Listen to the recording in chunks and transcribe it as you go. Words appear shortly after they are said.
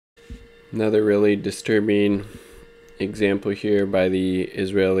Another really disturbing example here by the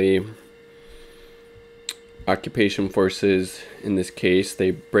Israeli occupation forces. In this case,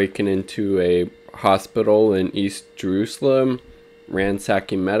 they breaking into a hospital in East Jerusalem,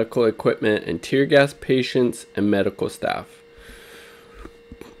 ransacking medical equipment and tear gas patients and medical staff.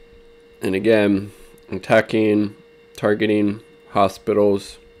 And again, targeting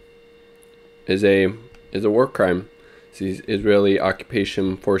hospitals is a war crime. These Israeli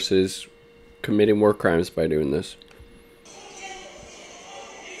occupation forces committing war crimes by doing this.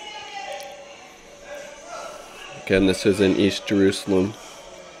 Again, this is in East Jerusalem.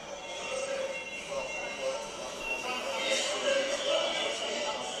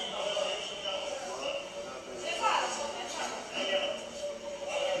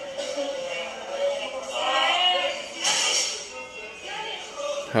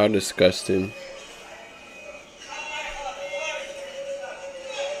 How disgusting.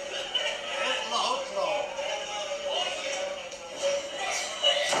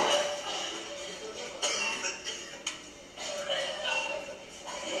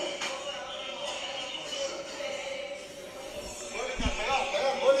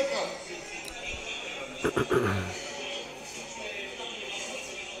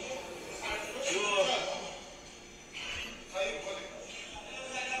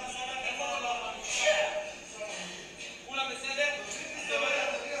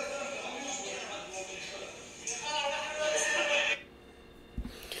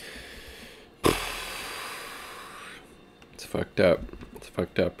 It's fucked up. It's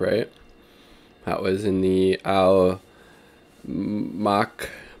fucked up, right? That was in the Maqasid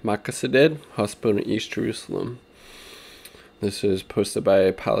hospital in East Jerusalem. This is posted by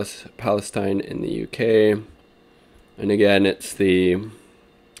Palestine in the UK. And again, it's the,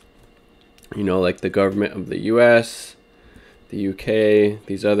 like the government of the US, the UK,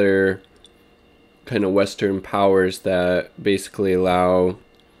 these other kind of Western powers that basically allow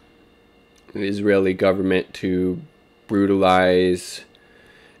the Israeli government to brutalize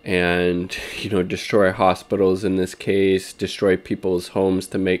and destroy hospitals, in this case, destroy people's homes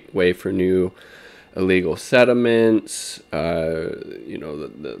to make way for new illegal settlements.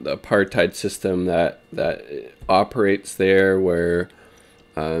 The apartheid system that operates there, where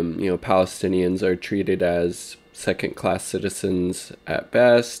Palestinians are treated as second-class citizens at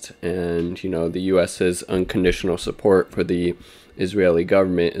best, and the US's unconditional support for the Israeli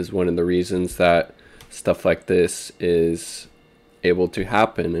government is one of the reasons that stuff like this is able to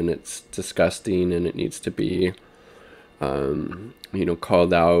happen, and it's disgusting, and it needs to be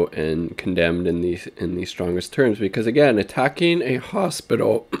called out and condemned in the strongest terms, because again, attacking a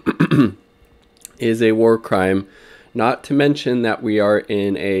hospital is a war crime, not to mention that we are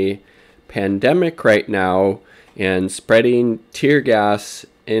in a pandemic right now, and spreading tear gas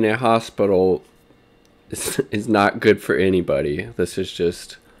in a hospital is not good for anybody. This is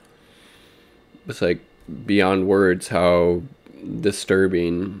just, it's like beyond words how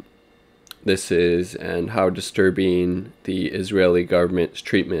disturbing this is, and how disturbing the Israeli government's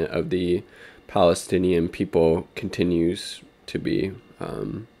treatment of the Palestinian people continues to be.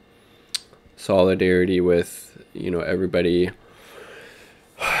 Solidarity with everybody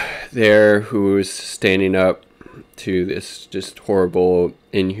there who is standing up to this just horrible,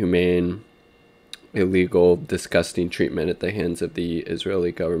 inhumane, illegal, disgusting treatment at the hands of the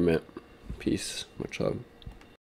Israeli government. Peace. Much love.